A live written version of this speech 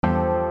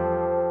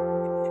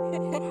Hey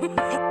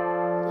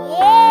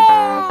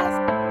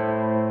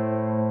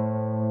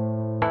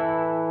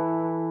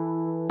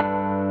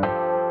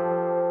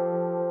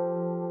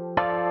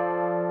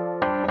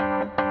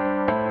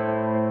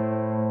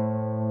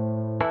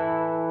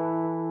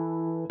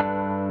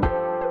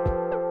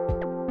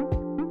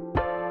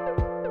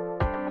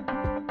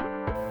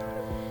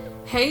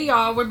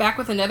y'all, we're back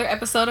with another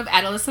episode of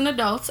Adolescent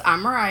Adults.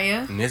 I'm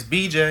Mariah. And it's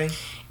BJ.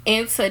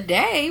 And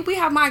today we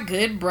have my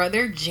good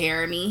brother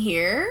Jeremy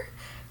here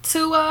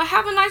to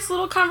have a nice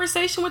little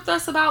conversation with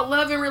us about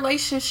love and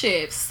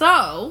relationships.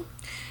 So,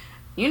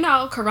 you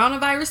know,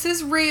 coronavirus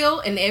is real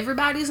and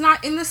everybody's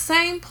not in the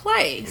same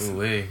place.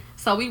 Ooh-wee.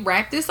 So we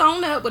wrap this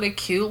on up with a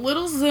cute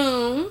little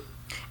Zoom.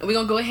 And we're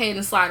going to go ahead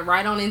and slide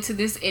right on into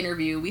this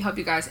interview. We hope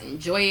you guys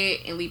enjoy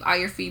it and leave all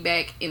your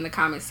feedback in the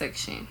comment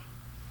section.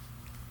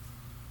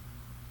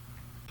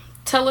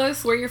 Tell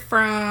us where you're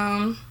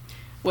from,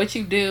 what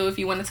you do, if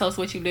you want to tell us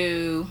what you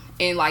do,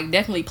 and like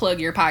definitely plug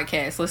your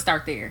podcast. Let's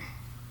start there.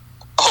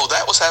 Oh,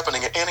 that was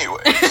happening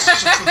anyway.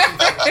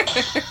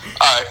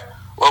 All right.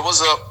 Well,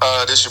 what's up?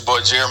 This is your boy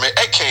Jeremy,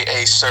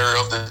 aka Sir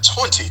of the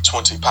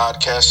 2020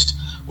 podcast,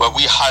 where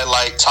we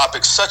highlight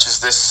topics such as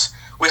this.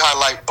 We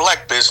highlight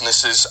Black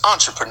businesses,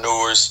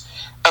 entrepreneurs,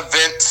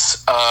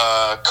 events,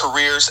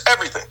 careers,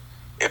 everything.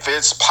 If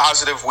it's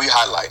positive, we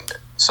highlight it.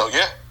 So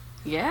yeah.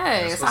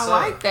 Yes, I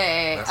like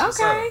that.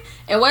 Okay.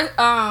 And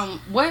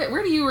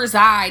where do you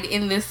reside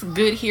in this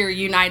good here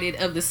United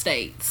of the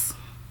States?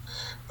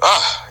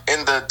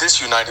 In the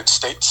disunited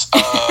states.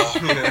 I'm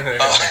in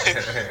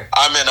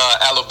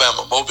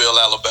Alabama, Mobile,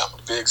 Alabama,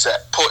 to be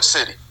exact. Port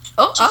City.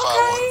 Oh,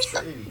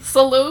 okay.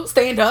 Salute,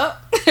 stand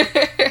up.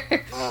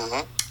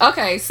 Mm-hmm.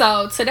 Okay,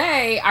 so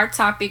today our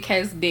topic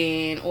has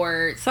been,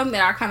 or something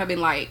that I've kind of been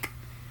like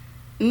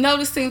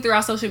noticing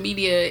throughout social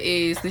media,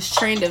 is this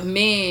trend of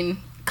men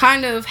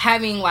kind of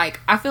having like,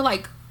 I feel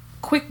like,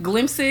 quick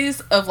glimpses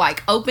of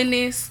like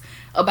openness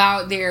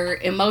about their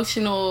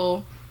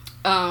emotional,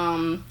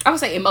 I would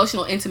say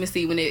emotional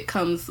intimacy when it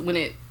comes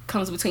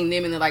between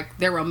them and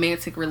their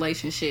romantic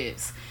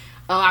relationships.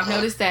 I've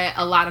noticed that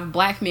a lot of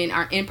Black men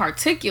are in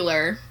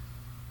particular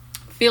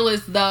feel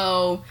as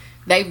though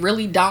they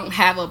really don't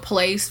have a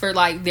place for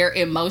like their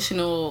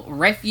emotional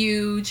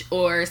refuge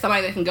or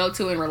somebody that can go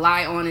to and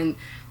rely on, and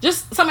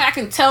just somebody I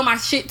can tell my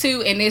shit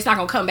to and it's not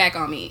gonna come back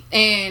on me.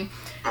 And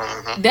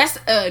that's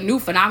a new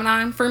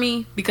phenomenon for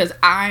me because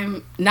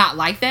I'm not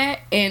like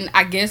that. And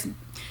I guess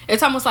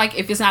it's almost like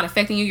if it's not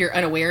affecting you, you're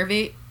unaware of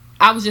it.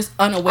 I was just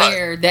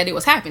unaware that it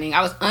was happening.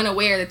 I was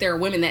unaware that there are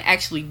women that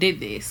actually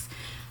did this.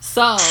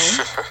 So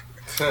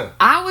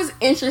I was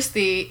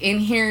interested in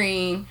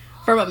hearing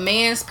from a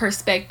man's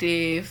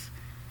perspective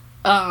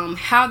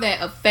how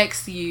that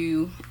affects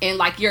you and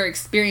like your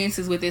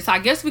experiences with this. So I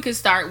guess we could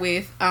start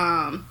with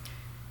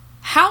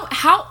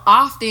How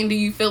often do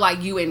you feel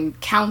like you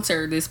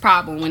encounter this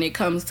problem when it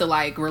comes to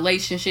like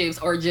relationships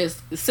or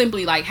just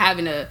simply like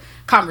having a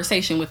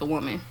conversation with a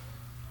woman?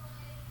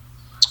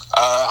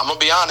 I'm gonna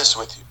be honest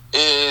with you.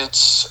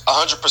 It's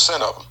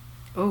 100% of them.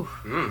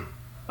 Ooh,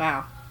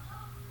 wow.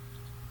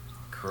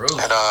 Gross.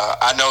 And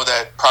I know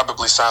that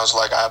probably sounds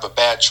like I have a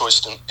bad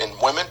choice in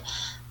women,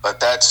 but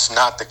that's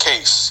not the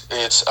case.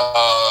 It's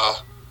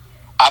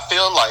I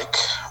feel like,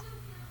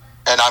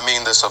 and I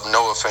mean this of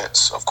no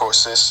offense, of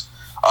course, sis.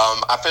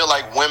 I feel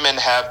like women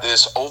have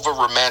this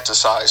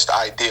over-romanticized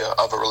idea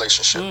of a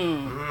relationship.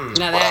 What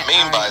I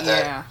mean by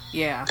that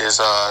is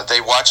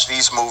they watch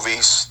these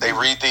movies, they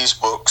read these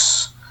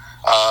books,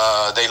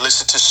 they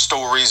listen to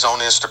stories on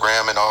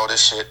Instagram and all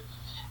this shit,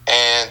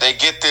 and they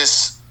get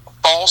this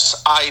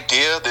false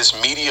idea, this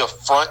media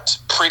front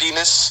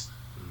prettiness.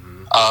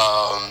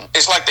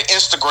 It's like the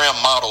Instagram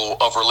model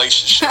of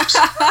relationships.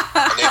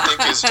 And they think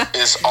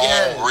it's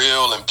all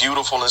real and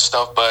beautiful and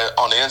stuff, but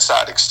on the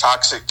inside it's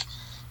toxic.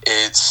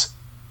 It's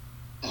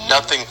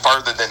nothing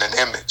further than an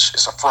image.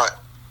 It's a front.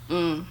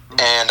 And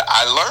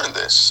I learned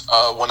this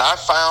when I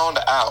found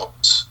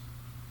out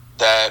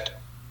that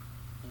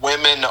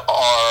women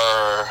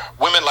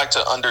like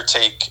to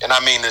undertake, and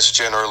I mean this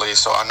generally,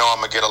 so I know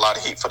I'm gonna get a lot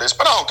of heat for this,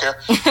 but I don't care.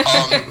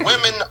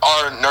 Women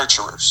are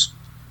nurturers.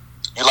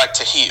 You like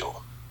to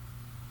heal,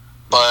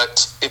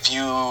 but if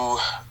you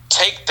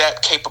take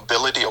that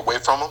capability away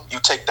from them, you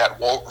take that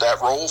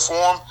role for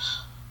them,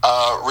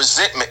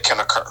 resentment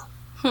can occur.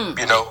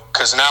 You know,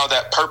 because now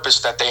that purpose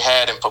that they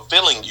had in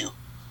fulfilling you,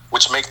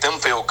 which make them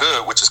feel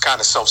good, which is kind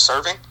of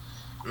self-serving,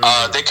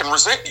 they can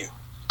resent you.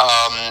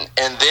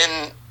 And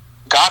then,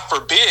 God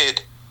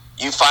forbid,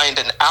 you find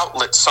an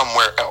outlet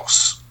somewhere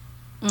else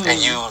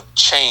and you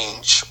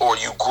change or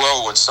you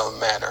grow in some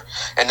manner.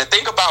 And the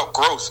thing about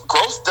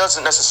growth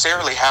doesn't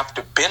necessarily have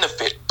to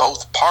benefit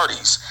both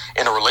parties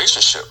in a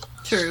relationship.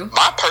 True.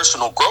 My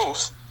personal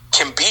growth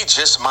can be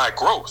just my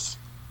growth.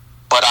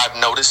 But I've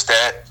noticed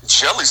that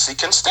jealousy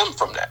can stem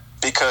from that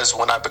because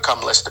when I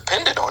become less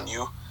dependent on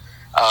you,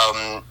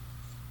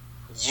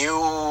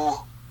 you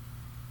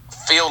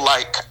feel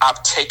like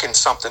I've taken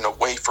something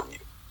away from you.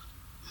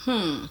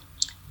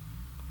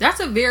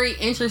 That's a very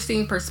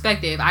interesting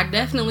perspective. I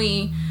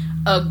definitely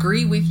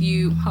agree with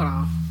you. Hold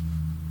on.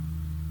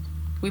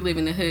 We live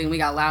in the hood and we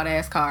got loud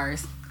ass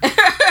cars.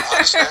 I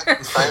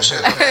understand. Same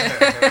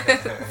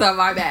shit. So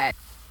my bad.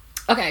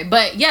 Okay,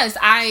 but yes,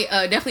 I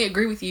definitely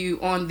agree with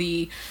you on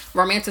the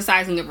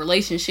romanticizing of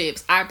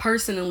relationships. I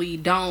personally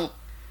don't.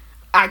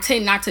 I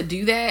tend not to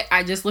do that.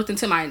 I just looked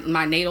into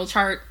my natal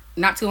chart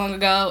not too long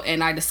ago,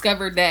 and I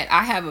discovered that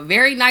I have a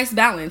very nice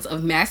balance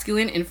of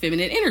masculine and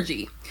feminine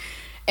energy.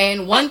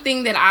 And one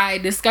thing that I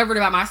discovered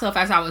about myself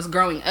as I was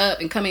growing up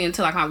and coming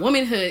into like my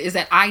womanhood is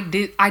that I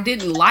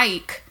didn't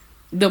like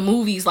the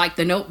movies like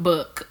The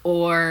Notebook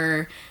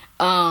or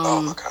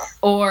Oh my God.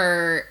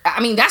 or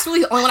I mean that's really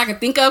the only one I can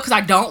think of because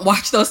I don't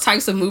watch those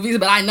types of movies,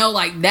 but I know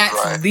like that's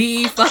Right.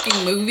 the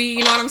fucking movie,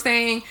 you know what I'm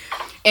saying?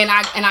 And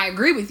I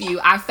agree with you.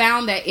 I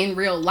found that in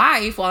real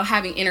life, while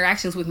having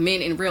interactions with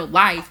men in real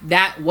life,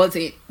 that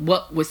wasn't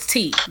what was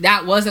tea.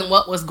 That wasn't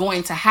what was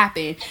going to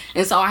happen.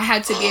 And so I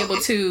had to be able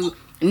to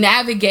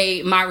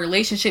navigate my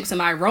relationships and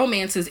my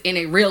romances in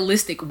a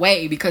realistic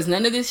way because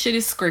none of this shit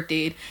is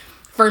scripted.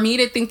 For me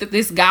to think that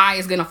this guy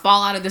is going to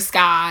fall out of the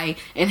sky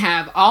and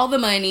have all the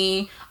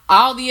money,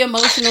 all the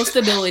emotional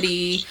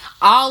stability,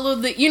 all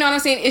of the, you know what I'm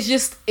saying?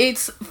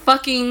 It's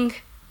fucking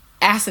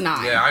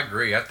asinine. Yeah, I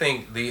agree. I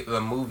think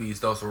the movies,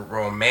 those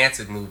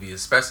romantic movies,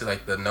 especially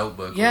like The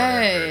Notebook.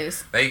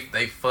 Yes. Or whatever,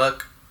 they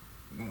fuck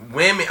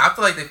women. I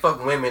feel like they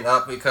fuck women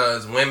up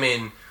because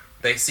women,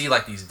 they see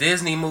like these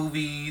Disney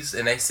movies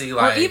and they see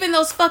like, or even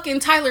those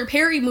fucking Tyler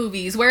Perry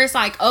movies where it's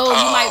like, oh,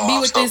 you might be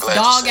I'm with so this glad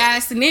you dog said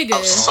ass nigga.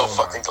 I'm so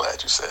fucking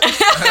glad you said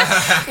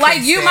it. Like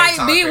you Stand might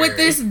Tyler be with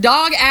Perry. this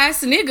dog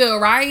ass nigga,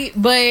 right?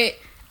 But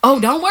oh,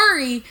 don't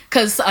worry,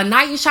 because a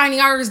knight in shining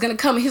armor is gonna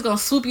come and he's gonna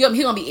swoop you up and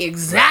he's gonna be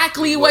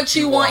exactly what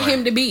you want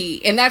him to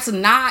be. And that's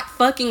not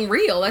fucking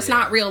real. That's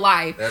not real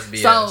life. That's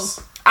BS.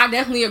 So I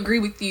definitely agree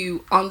with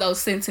you on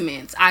those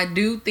sentiments. I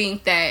do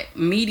think that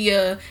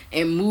media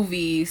and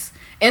movies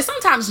and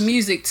sometimes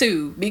music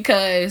too,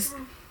 because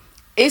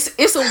it's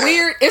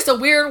a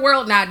weird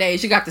world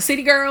nowadays. You got the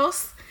city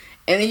girls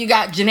and then you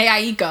got Jhené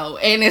Aiko,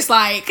 and it's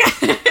like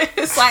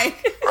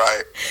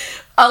Right.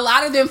 a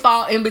lot of them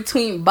fall in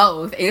between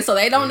both, and so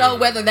they don't know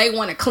whether they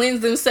want to cleanse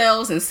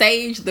themselves and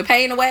sage the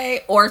pain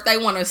away, or if they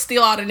want to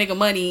steal all the nigga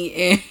money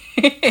and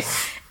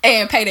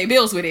and pay their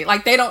bills with it.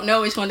 Like they don't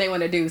know which one they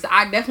want to do. So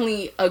I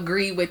definitely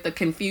agree with the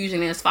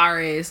confusion as far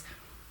as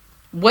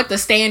what the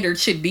standard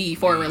should be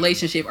for a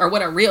relationship or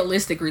what a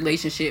realistic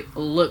relationship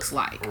looks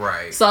like.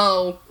 Right.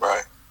 So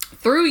Right.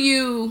 through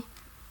you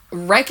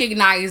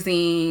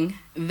recognizing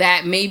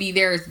that maybe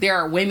there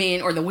are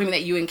women or the women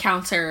that you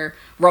encounter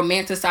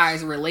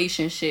romanticize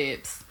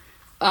relationships,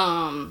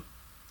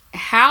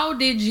 how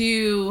did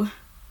you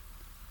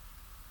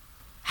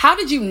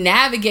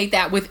navigate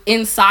that with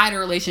inside a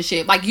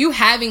relationship? Like you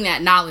having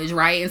that knowledge,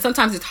 right? And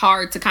sometimes it's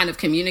hard to kind of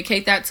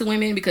communicate that to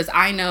women because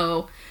I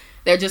know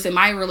that just in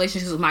my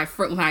relationships with my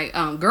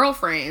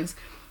girlfriends,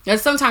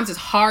 that sometimes it's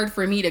hard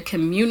for me to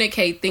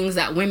communicate things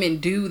that women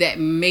do that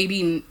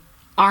maybe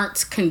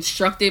aren't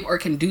constructive or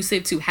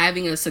conducive to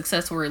having a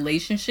successful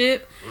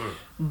relationship,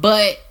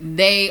 but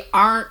they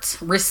aren't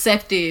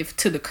receptive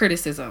to the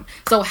criticism.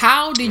 So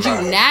how did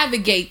you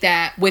navigate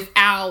that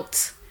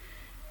without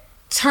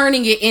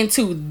turning it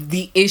into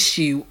the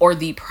issue or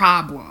the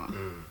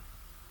problem?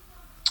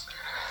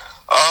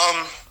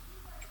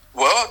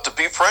 Well, to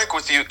be frank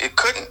with you, it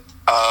couldn't.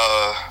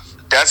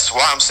 That's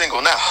why I'm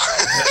single now,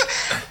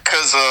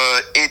 because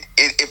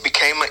it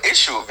became an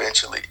issue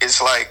eventually.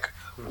 It's like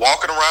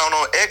walking around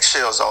on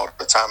eggshells all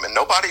the time, and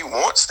nobody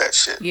wants that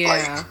shit. Yeah.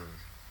 Like,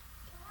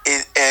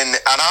 and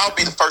I'll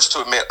be the first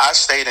to admit I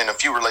stayed in a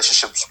few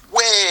relationships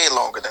way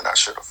longer than I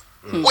should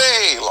have,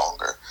 way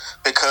longer,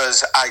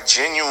 because I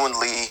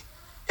genuinely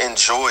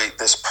enjoyed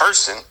this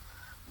person,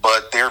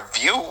 but their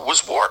view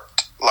was warped.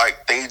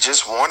 Like they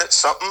just wanted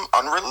something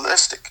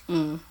unrealistic,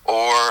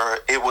 or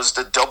it was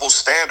the double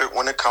standard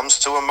when it comes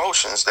to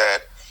emotions. That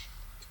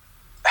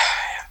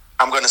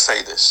I'm going to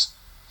say this: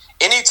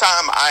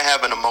 anytime I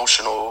have an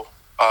emotional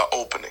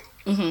opening,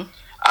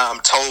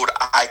 I'm told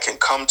I can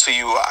come to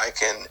you, I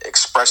can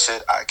express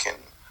it, I can,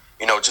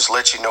 just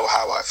let you know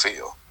how I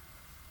feel.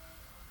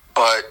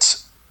 But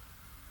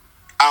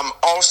I'm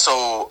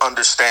also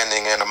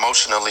understanding and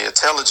emotionally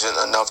intelligent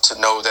enough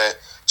to know that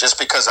just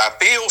because I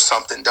feel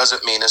something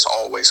doesn't mean it's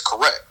always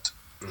correct.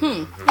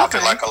 I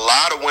feel like a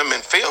lot of women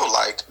feel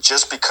like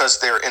just because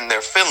they're in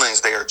their feelings,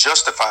 they are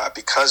justified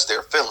because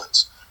they're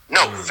feelings.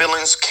 No,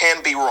 feelings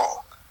can be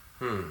wrong.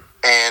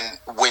 And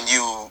when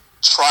you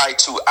try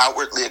to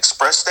outwardly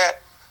express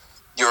that,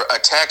 you're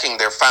attacking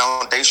their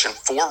foundation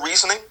for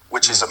reasoning,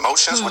 which is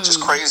emotions, which is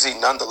crazy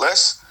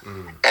nonetheless.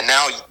 And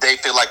now they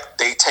feel like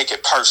they take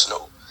it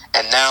personal.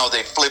 And now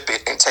they flip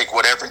it and take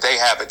whatever they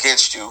have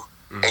against you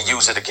and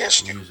use it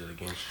against you.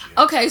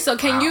 Okay, so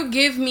can you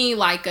give me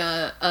like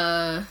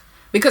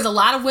because a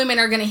lot of women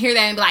are gonna hear that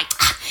and be like,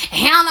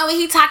 I don't know what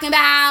he talking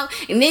about.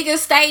 Niggas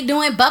stay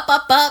doing bup,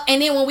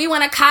 and then when we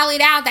want to call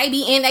it out, they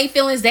be in their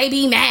feelings, they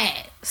be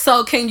mad.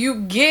 So can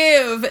you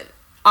give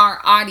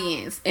our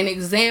audience an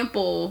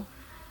example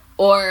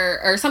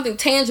or something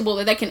tangible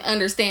that they can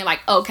understand, like,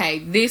 okay,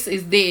 this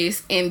is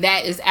this and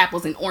that is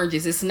apples and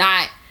oranges. It's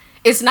not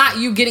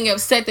you getting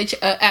upset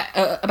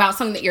that about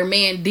something that your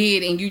man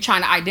did and you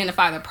trying to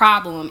identify the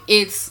problem.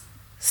 It's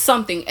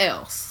something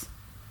else.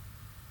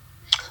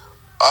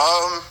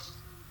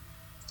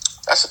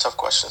 That's a tough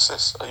question,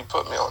 sis. You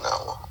put me on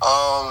that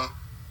one.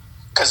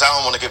 Because I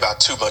don't want to give out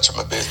too much of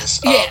my business.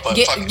 But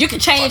you can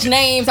change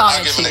names, all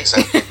that shit. I'll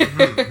give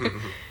an example.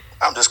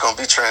 I'm just going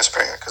to be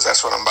transparent because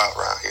that's what I'm about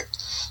around here.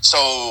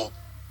 So,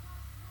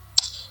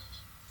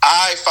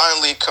 I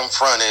finally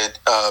confronted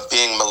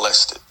being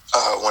molested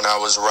when I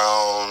was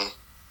around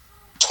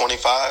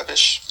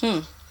 25-ish.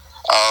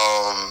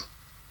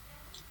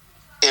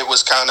 It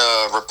was kind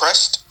of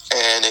repressed,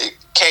 and it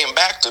came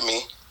back to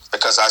me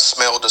because I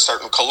smelled a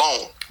certain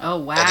cologne. Oh,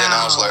 wow. And then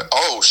I was like,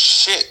 oh,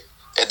 shit.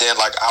 And then,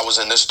 like, I was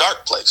in this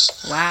dark place.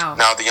 Wow.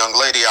 Now, the young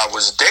lady I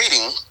was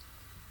dating,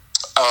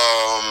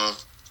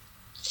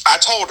 I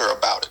told her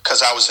about it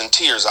because I was in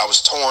tears. I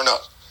was torn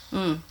up.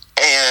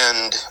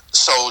 And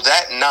so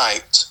that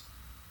night,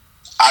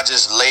 I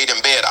just laid in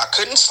bed. I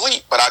couldn't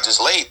sleep, but I just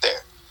laid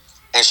there.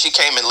 And she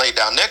came and laid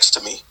down next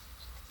to me.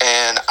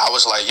 And I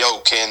was like,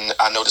 yo,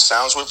 I know this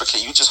sounds weird, but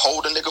can you just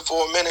hold a nigga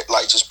for a minute?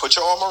 Like, just put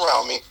your arm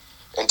around me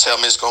and tell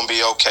me it's going to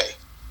be okay.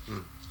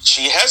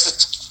 She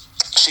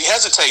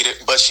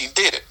hesitated, but she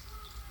did it.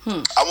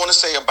 I want to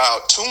say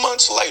about 2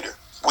 months later,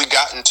 we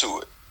got into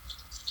it.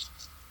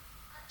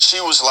 She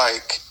was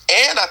like,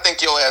 and I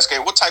think your ass gay.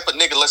 What type of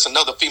nigga lets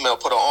another female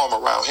put her arm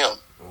around him?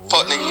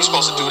 Fuck nigga, you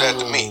supposed to do that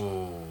to me.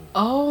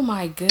 Oh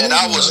my goodness. And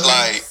I was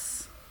like,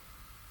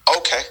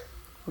 okay.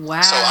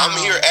 Wow. So I'm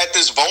here at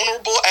this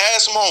vulnerable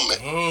ass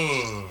moment.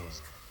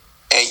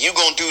 And you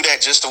gonna do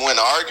that just to win an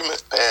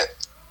argument?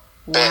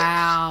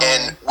 Wow.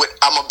 And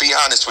I'm gonna be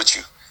honest with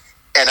you.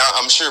 And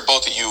I'm sure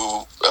both of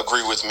you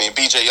agree with me.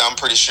 BJ, I'm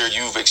pretty sure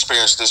you've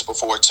experienced this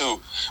before too,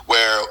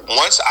 where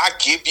once I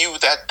give you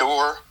that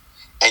door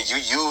and you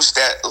use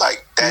that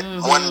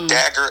one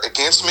dagger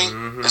against me,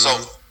 it's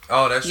over.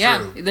 Oh, that's true.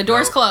 Yeah, the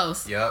door's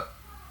closed. Yep.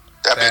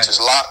 That bitch is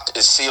locked,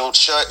 it's sealed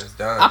shut. It's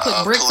done. I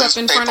put bricks police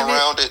up in front of it.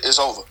 around it, it's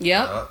over.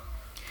 Yep.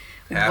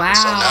 Wow.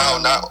 So now,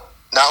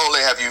 not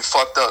only have you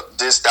fucked up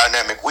this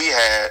dynamic we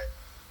had,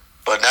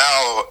 but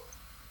now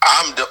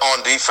I'm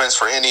on defense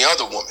for any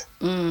other woman.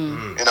 You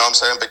know what I'm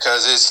saying?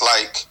 Because it's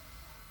like,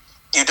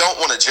 you don't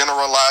want to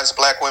generalize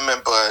black women,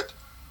 but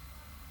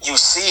you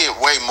see it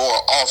way more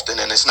often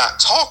and it's not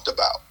talked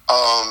about.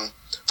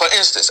 For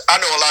instance, I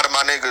know a lot of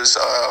my niggas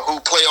who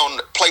play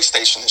on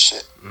PlayStation and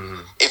shit.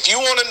 If you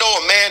want to know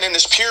a man in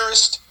his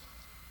purest,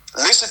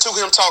 listen to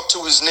him talk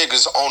to his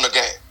niggas on the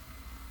game.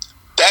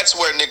 That's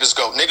where niggas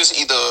go. Niggas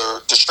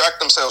either distract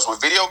themselves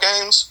with video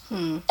games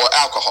or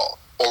alcohol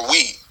or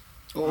weed.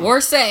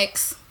 Or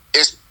sex.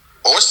 It's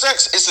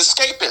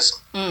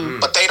escapism.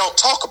 But they don't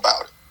talk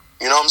about it.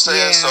 You know what I'm saying?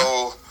 Yeah.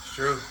 So,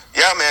 True.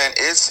 yeah, man,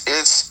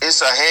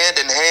 it's a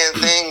hand-in-hand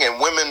thing,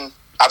 and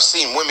I've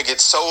seen women get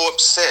so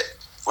upset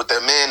with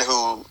their men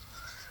who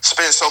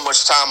spend so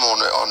much time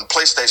on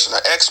PlayStation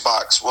or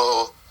Xbox.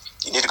 Well,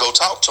 you need to go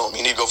talk to him.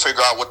 You need to go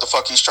figure out what the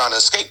fuck he's trying to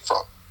escape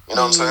from. You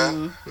know what I'm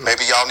saying?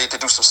 Maybe y'all need to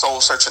do some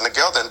soul searching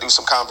together and do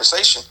some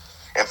conversation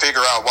and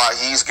figure out why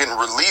he's getting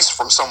released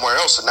from somewhere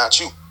else and not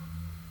you.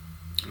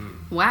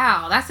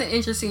 Wow, that's an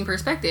interesting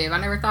perspective. I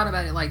never thought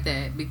about it like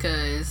that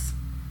because,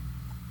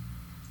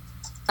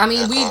 I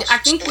mean, I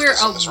think we're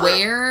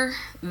aware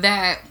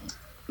that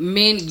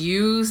men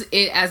use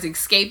it as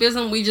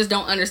escapism. We just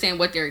don't understand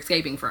what they're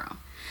escaping from.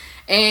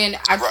 And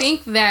I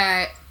think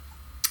that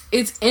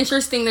it's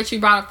interesting that you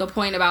brought up the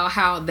point about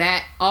how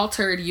that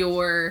altered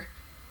your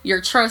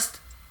trust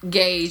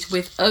gauge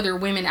with other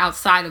women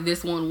outside of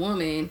this one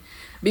woman,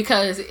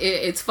 because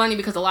it's funny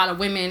because a lot of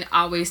women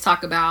always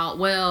talk about,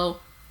 well,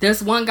 this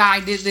one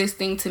guy did this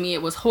thing to me,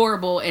 it was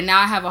horrible, and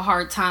now I have a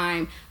hard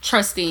time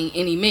trusting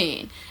any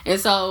men. And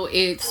so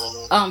it's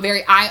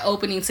very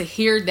eye-opening to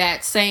hear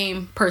that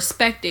same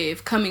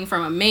perspective coming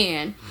from a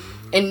man.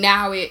 And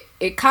now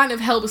it kind of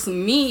helps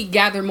me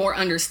gather more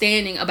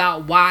understanding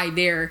about why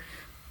there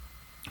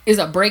is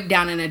a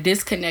breakdown and a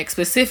disconnect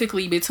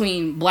specifically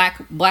between black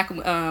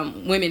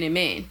women and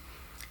men.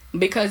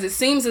 Because it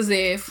seems as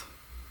if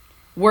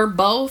we're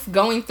both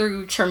going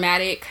through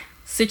traumatic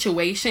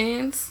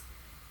situations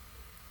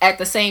at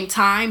the same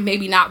time,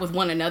 maybe not with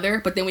one another,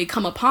 but then we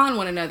come upon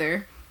one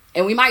another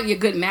and we might be a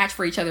good match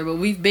for each other, but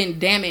we've been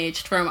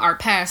damaged from our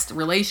past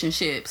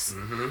relationships.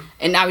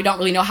 And now we don't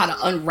really know how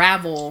to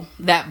unravel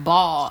that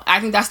ball. I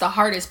think that's the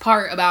hardest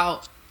part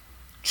about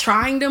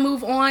trying to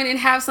move on and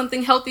have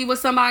something healthy with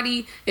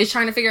somebody, is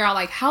trying to figure out,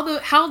 like, how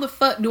the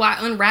fuck do I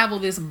unravel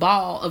this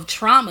ball of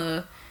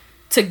trauma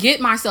to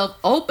get myself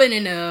open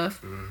enough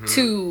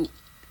to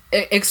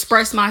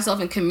express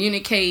myself and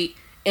communicate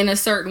in a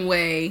certain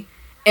way.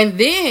 And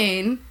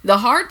then the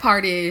hard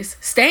part is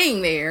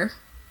staying there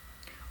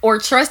or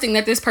trusting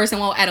that this person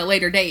will at a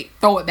later date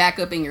throw it back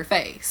up in your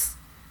face.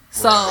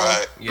 So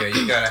yeah,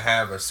 you gotta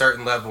have a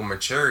certain level of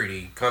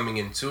maturity coming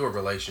into a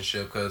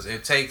relationship, because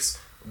it takes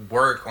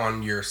work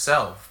on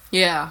yourself.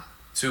 Yeah.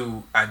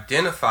 to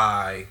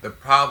identify the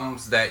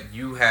problems that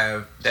you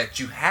have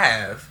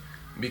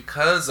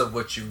because of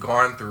what you've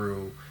gone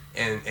through,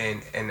 and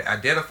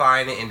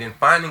identifying it, and then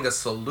finding a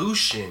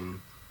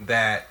solution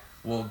that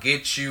will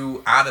get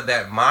you out of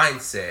that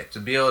mindset, to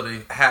be able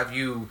to have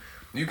you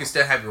can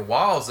still have your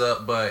walls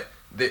up, but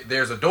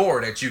there's a door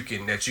that you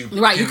can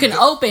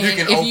open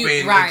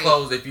and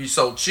close if you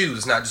so choose.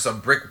 It's not just a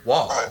brick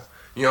wall. Right.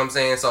 You know what I'm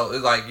saying? So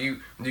it's like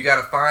you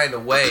got to find a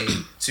way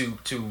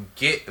to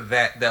get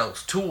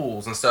those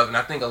tools and stuff. And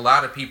I think a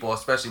lot of people,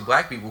 especially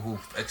black people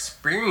who've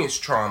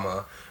experienced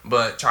trauma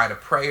but try to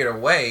pray it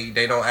away,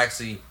 they don't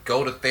actually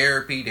go to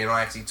therapy. They don't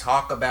actually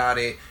talk about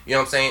it. You know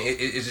what I'm saying?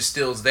 It just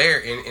still is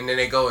there, and then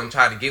they go and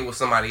try to get with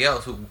somebody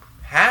else who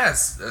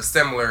has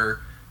similar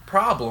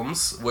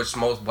problems, which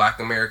most black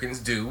Americans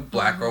do,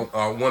 black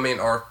or women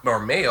or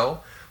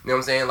male. You know what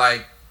I'm saying?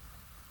 Like,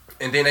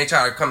 and then they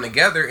try to come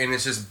together, and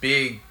it's just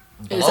big.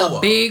 It's a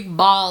big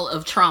ball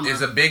of trauma.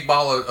 It's a big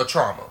ball of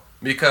trauma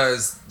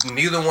because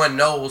neither one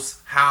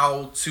knows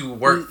how to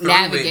work through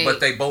it,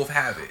 but they both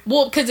have it.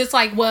 Well, because it's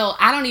like, well,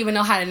 I don't even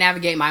know how to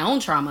navigate my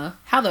own trauma.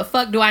 How the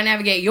fuck do I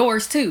navigate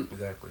yours too?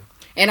 Exactly.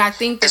 And I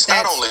think it's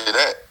not only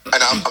that,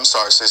 and I'm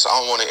sorry, sis, I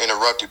don't want to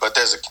interrupt you, but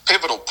there's a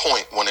pivotal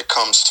point when it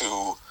comes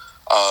to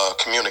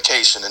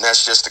communication, and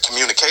that's just the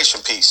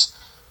communication piece.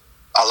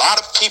 A lot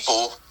of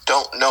people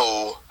don't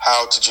know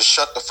how to just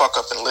shut the fuck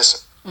up and listen.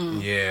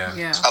 Yeah.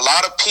 A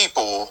lot of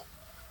people.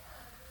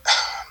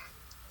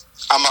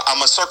 I'm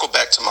gonna circle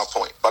back to my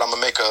point, but I'm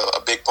gonna make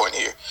a big point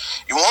here.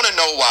 You want to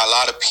know why a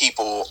lot of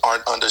people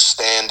aren't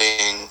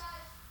understanding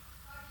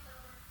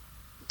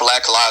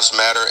Black Lives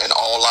Matter and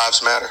All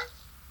Lives Matter?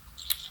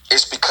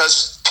 It's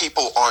because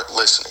people aren't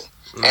listening,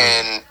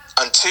 and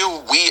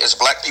until we as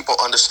black people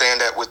understand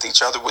that with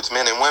each other, with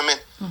men and women,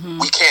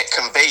 we can't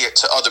convey it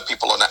to other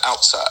people on the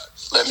outside.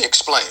 Let me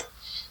explain.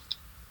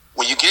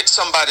 When you get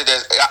somebody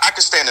that, I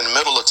could stand in the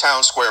middle of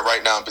town square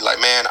right now and be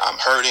like, man, I'm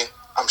hurting,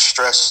 I'm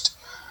stressed,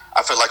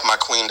 I feel like my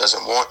queen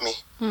doesn't want me,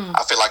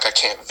 I feel like I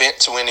can't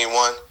vent to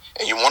anyone,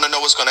 and you want to know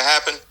what's going to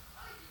happen?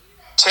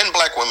 10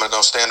 black women are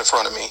going to stand in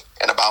front of me,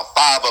 and about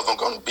 5 of them are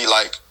going to be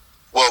like,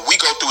 well, we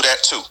go through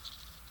that too.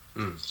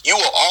 You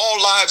are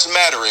all lives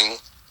mattering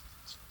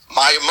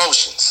my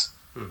emotions.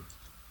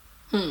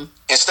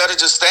 Instead of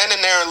just standing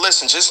there and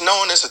listen, just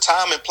knowing there's a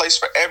time and place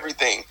for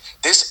everything.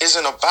 This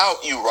isn't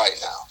about you right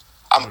now.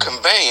 I'm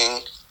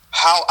conveying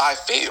how I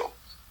feel.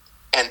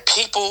 And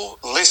people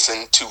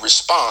listen to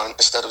respond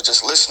instead of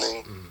just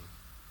listening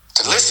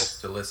to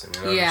listen. To listen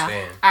and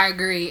understand. I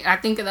agree. I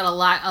think that a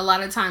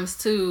lot of times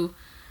too,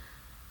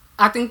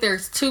 I think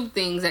there's two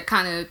things that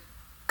kind of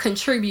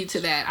contribute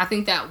to that. I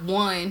think that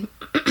one,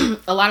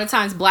 a lot of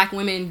times black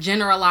women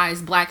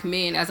generalize black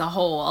men as a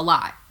whole a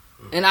lot.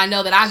 And I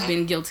know that I've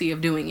been guilty of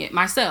doing it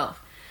myself.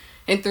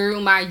 And through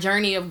my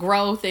journey of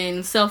growth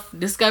and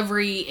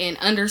self-discovery and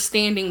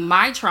understanding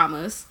my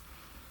traumas,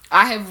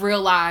 I have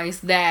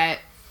realized that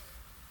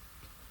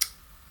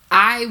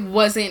I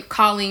wasn't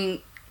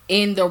calling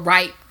in the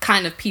right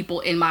kind of people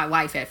in my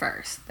life at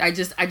first. I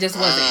just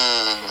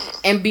wasn't.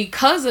 And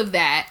because of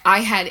that, I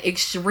had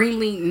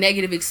extremely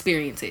negative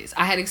experiences.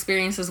 I had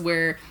experiences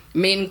where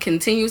men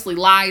continuously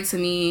lied to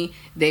me.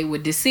 They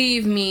would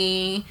deceive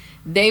me.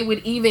 They would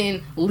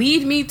even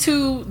lead me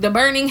to the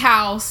burning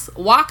house,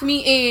 walk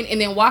me in, and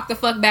then walk the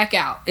fuck back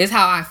out, is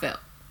how I felt.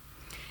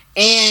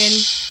 And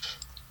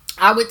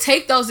I would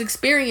take those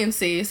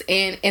experiences,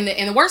 and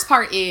the worst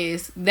part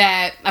is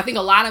that I think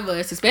a lot of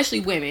us, especially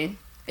women,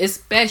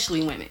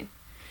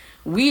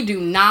 we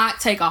do not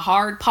take a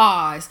hard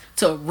pause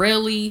to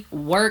really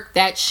work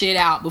that shit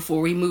out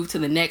before we move to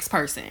the next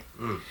person.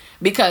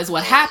 Because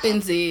what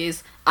happens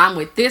is, I'm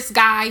with this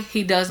guy,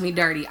 he does me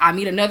dirty. I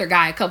meet another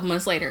guy a couple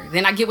months later.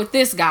 Then I get with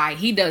this guy,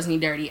 he does me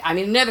dirty. I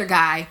meet another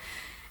guy,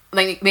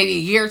 like maybe a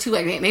year or two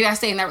later. Maybe I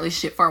stay in that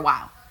relationship for a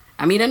while.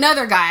 I meet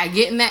another guy, I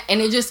get in that, and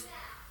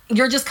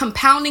you're just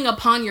compounding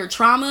upon your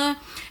trauma,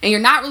 and you're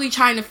not really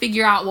trying to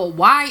figure out, well,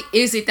 why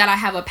is it that I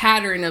have a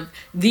pattern of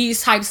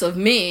these types of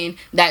men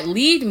that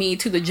lead me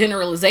to the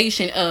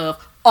generalization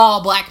of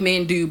all black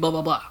men do blah,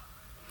 blah, blah.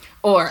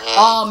 Or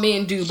all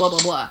men do blah,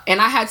 blah, blah. And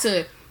I had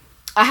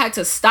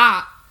to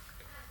stop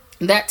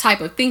that type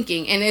of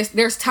thinking. And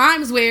there's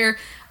times where,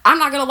 I'm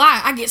not gonna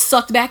lie, I get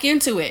sucked back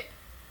into it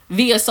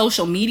via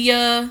social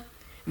media,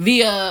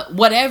 via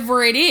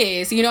whatever it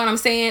is, you know what I'm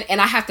saying?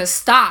 And I have to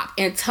stop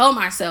and tell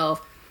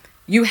myself,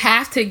 you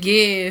have to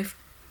give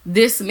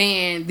this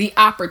man the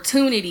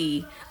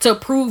opportunity to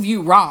prove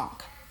you wrong.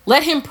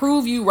 Let him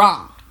prove you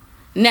wrong.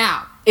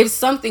 Now, if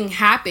something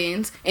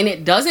happens and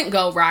it doesn't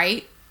go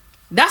right,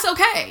 that's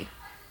okay.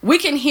 We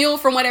can heal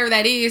from whatever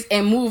that is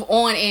and move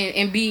on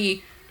and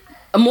be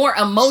more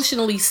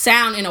emotionally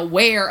sound and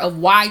aware of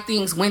why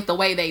things went the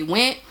way they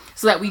went,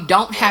 so that we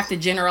don't have to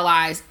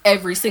generalize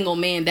every single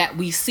man that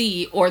we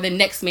see or the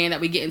next man that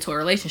we get into a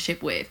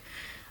relationship with.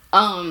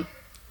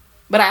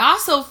 But I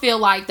also feel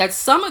like that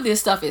some of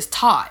this stuff is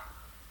taught,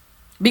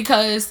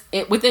 because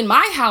within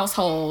my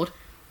household,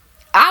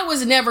 I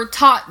was never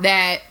taught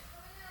that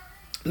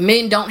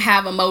men don't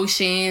have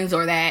emotions,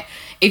 or that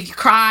if you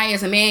cry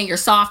as a man, you're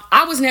soft.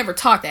 I was never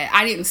taught that.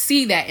 I didn't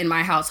see that in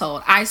my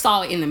household. I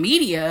saw it in the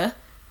media,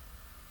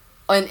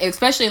 and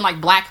especially in like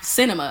black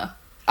cinema.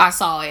 I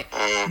saw it,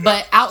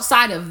 but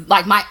outside of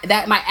like my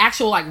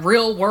actual like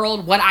real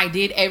world, what I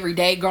did every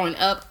day growing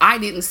up, I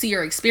didn't see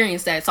or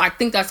experience that. So I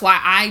think that's why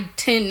I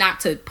tend not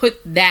to put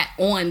that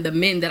on the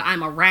men that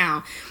I'm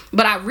around.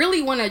 But I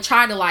really want to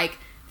try to like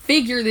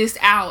figure this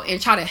out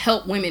and try to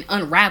help women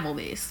unravel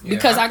this,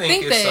 because I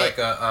think it's that like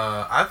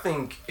I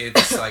think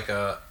it's like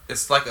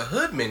a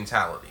hood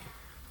mentality.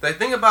 Like,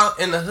 think about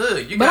in the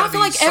hood. But I feel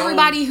like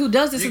everybody who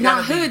does this is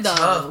not hood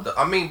though.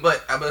 I mean,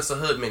 but it's a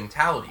hood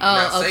mentality.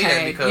 Oh, okay. Say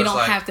that because, you don't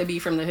have to be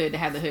from the hood to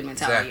have the hood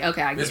mentality. Exactly.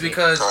 Okay, I get it. It's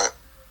because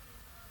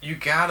you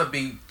gotta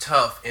be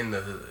tough in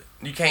the hood.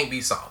 You can't be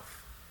soft.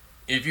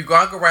 If you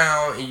walk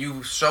around and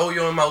you show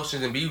your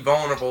emotions and be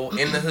vulnerable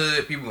in the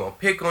hood, people gonna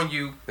pick on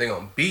you. They're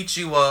gonna beat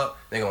you up.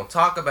 They're gonna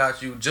talk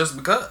about you just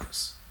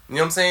because. You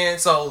know what I'm saying?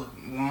 So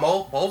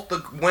both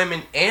the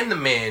women and the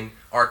men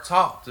are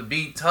taught to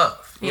be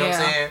tough. You know what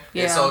I'm saying?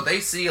 Yeah. And so they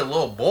see a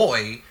little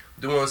boy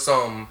doing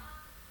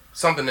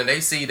something that they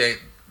see that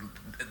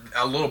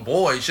a little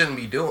boy shouldn't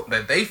be doing,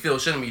 that they feel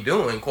shouldn't be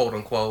doing, quote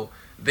unquote,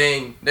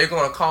 then they're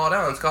going to call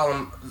down and call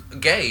him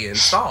gay and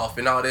soft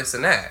and all this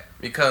and that.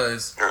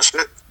 Because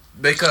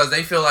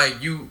they feel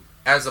like you,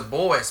 as a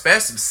boy,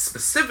 especially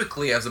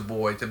specifically as a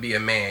boy, to be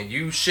a man,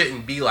 you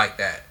shouldn't be like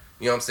that.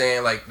 You know what I'm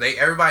saying? Like,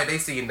 everybody they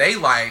see in their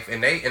life,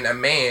 and a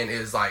man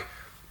is like,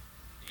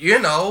 you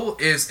know,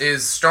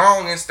 is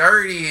strong and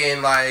sturdy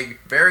and like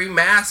very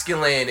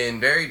masculine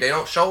and they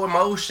don't show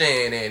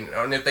emotion,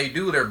 and if they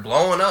do, they're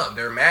blowing up,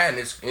 they're mad,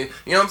 and you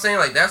know what I'm saying?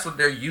 Like, that's what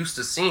they're used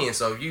to seeing.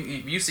 So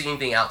if you see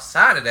anything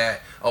outside of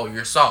that, oh,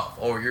 you're soft,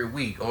 or you're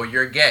weak, or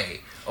you're gay,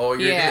 or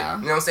you're you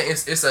know what I'm saying?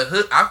 It's a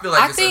hood. I feel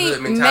like it's a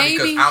hood mentality,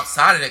 because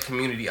outside of that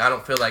community, I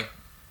don't feel like.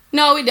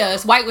 No, it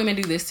does. White women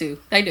do this too.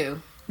 They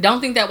do. Don't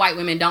think that white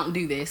women don't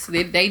do this.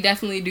 They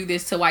definitely do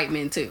this to white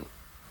men too.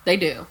 They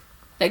do.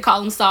 They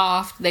call them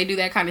soft. They do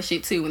that kind of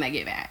shit too when they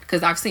get mad,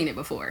 because I've seen it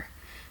before.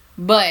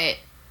 But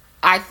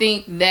I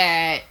think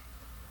that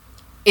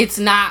it's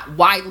not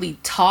widely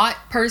taught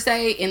per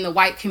se in the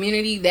white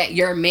community that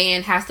your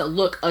man has to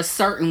look a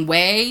certain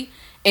way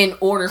in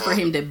order for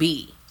him to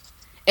be.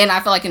 And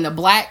I feel like in the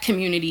black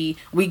community,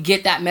 we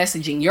get that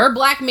messaging. Your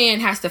black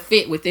man has to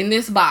fit within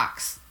this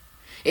box.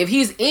 If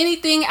he's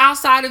anything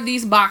outside of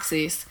these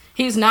boxes,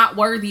 he's not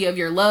worthy of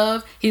your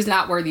love. He's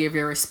not worthy of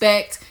your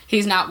respect.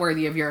 He's not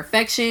worthy of your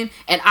affection.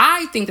 And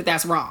I think that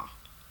that's wrong.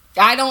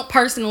 I don't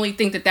personally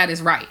think that that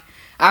is right.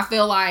 I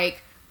feel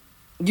like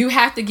you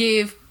have to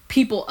give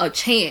people a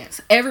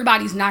chance.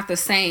 Everybody's not the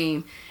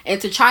same.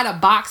 And to try to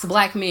box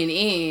black men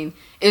in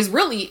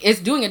it's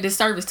doing a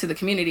disservice to the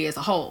community as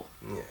a whole.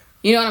 Yeah.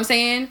 You know what I'm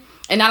saying?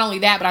 And not only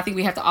that, but I think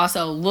we have to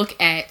also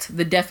look at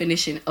the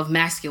definition of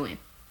masculine.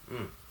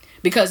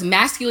 Because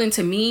masculine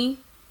to me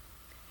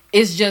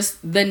is just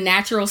the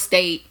natural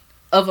state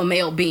of a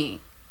male being.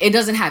 It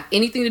doesn't have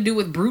anything to do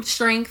with brute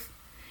strength.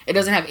 It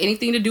doesn't have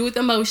anything to do with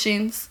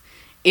emotions.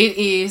 It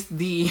is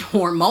the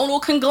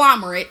hormonal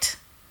conglomerate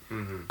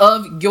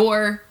of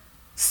your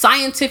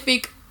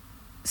scientific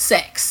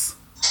sex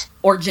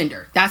or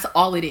gender. That's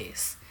all it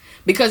is.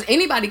 Because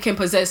anybody can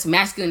possess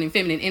masculine and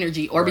feminine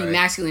energy or be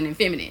masculine and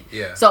feminine.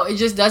 Yeah. So it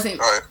just doesn't...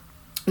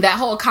 That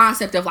whole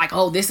concept of like,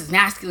 oh, this is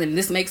masculine,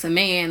 this makes a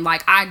man.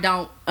 Like, I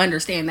don't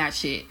understand that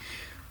shit.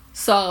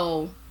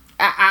 So...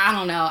 I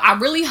don't know. I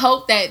really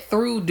hope that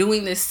through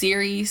doing this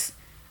series,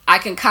 I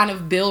can kind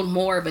of build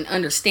more of an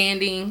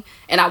understanding.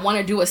 And I want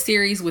to do a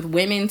series with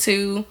women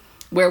too,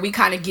 where we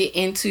kind of get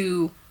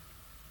into,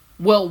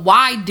 well,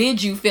 why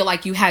did you feel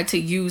like you had to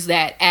use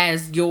that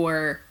as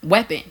your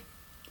weapon?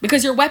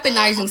 Because you're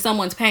weaponizing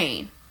someone's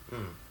pain.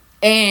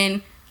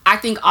 And I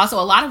think also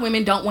a lot of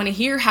women don't want to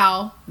hear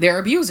how they're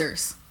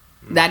abusers.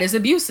 That is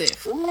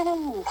abusive.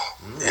 Ooh.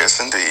 Yes,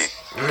 indeed.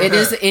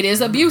 It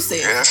is abusive.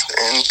 Yes,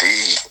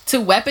 indeed.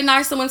 To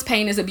weaponize someone's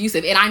pain is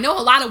abusive. And I know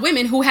a lot of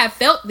women who have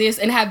felt this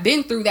and have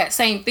been through that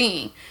same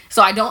thing.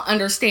 So I don't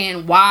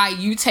understand why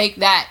you take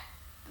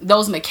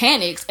those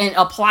mechanics and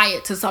apply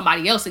it to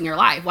somebody else in your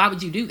life. Why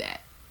would you do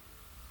that?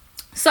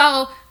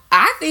 So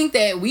I think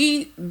that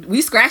we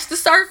scratched the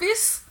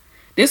surface.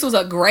 This was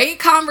a great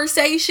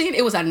conversation.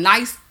 It was a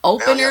nice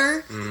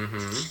opener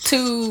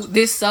to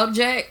this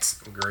subject.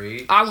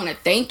 Agreed. I want to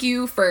thank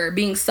you for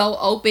being so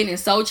open and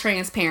so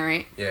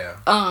transparent. Yeah.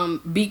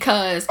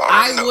 Because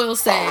I will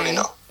say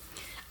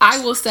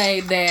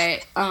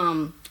that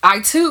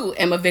I too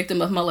am a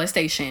victim of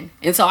molestation.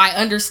 And so I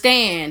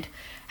understand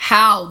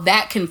how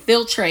that can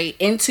filtrate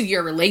into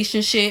your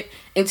relationship,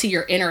 into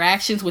your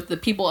interactions with the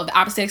people of the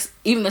opposite sex,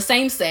 even the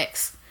same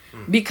sex.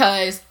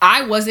 Because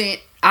I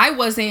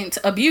wasn't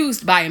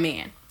abused by a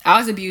man. I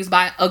was abused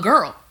by a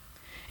girl.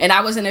 And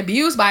I wasn't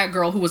abused by a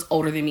girl who was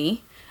older than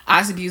me. I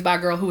was abused by a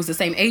girl who was the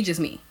same age as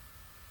me.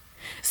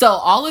 So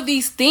all of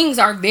these things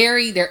are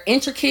they're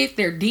intricate,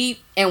 they're deep,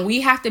 and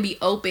we have to be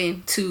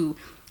open to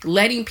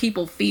letting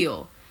people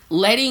feel,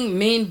 letting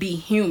men be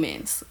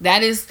humans.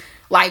 That is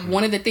Like,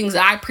 one of the things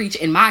that I preach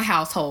in my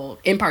household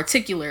in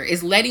particular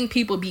is letting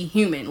people be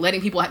human,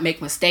 letting people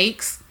make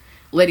mistakes,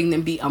 letting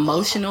them be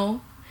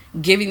emotional,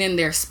 giving them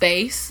their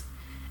space,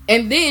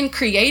 and then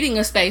creating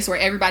a space where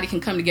everybody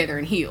can come together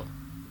and heal.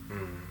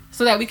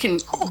 So that we can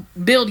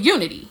build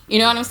unity. You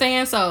know what I'm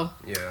saying? So,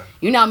 yeah.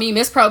 You know me,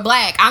 Miss Pro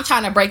Black. I'm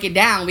trying to break it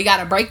down. We got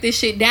to break this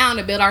shit down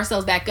to build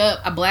ourselves back up.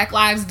 Black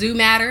lives do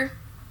matter.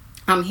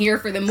 I'm here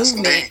for the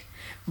movement.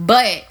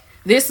 But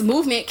this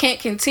movement can't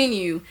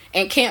continue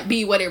and can't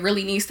be what it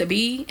really needs to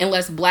be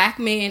unless black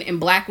men and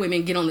black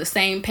women get on the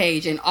same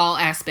page in all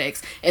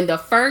aspects. And the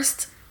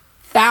first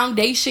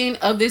foundation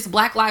of this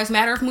Black Lives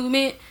Matter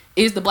movement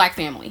is the black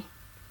family.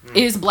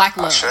 Is black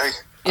love.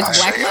 It's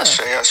black love.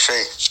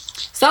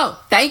 So,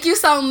 thank you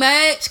so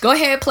much. Go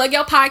ahead, plug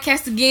your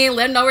podcast again.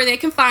 Let them know where they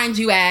can find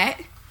you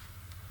at.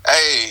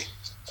 Hey,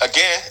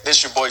 again,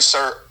 this your boy,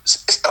 Sir,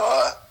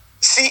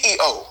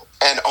 CEO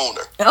and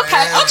owner.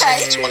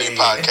 Okay. 20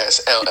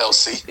 Podcast,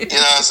 LLC. You know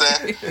what I'm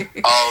saying?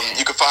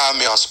 You can find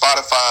me on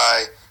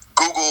Spotify,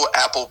 Google,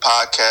 Apple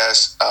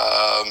Podcasts,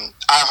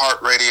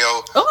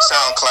 iHeartRadio,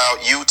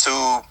 SoundCloud,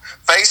 YouTube,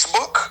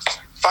 Facebook.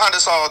 Find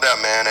us all there,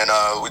 man.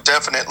 And we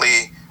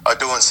definitely are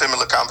doing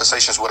similar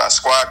conversations with our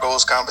Squad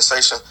Goals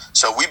conversation.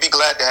 So we'd be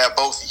glad to have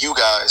both you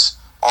guys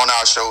on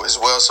our show as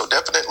well. So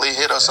definitely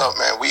hit us up,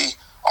 man. We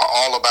are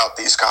all about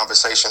these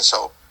conversations.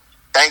 So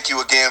thank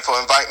you again for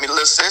inviting me to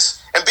listen to this.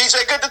 And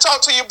BJ, good to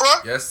talk to you, bro.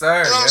 Yes,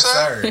 sir. You know yes,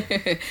 sir. You know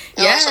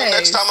what I'm saying?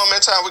 Next time I'm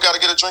in town, we got to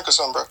get a drink or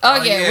something, bro.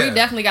 Oh, yeah. We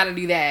definitely got to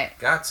do that.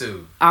 Got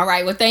to. All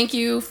right. Well, thank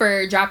you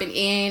for dropping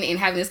in and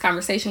having this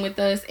conversation with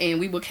us.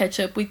 And we will catch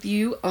up with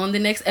you on the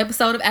next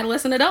episode of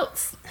Adolescent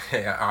Adults.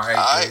 Yeah, all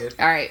right.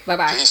 All right.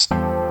 Bye-bye. Peace.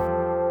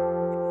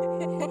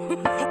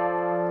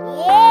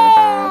 Yeah.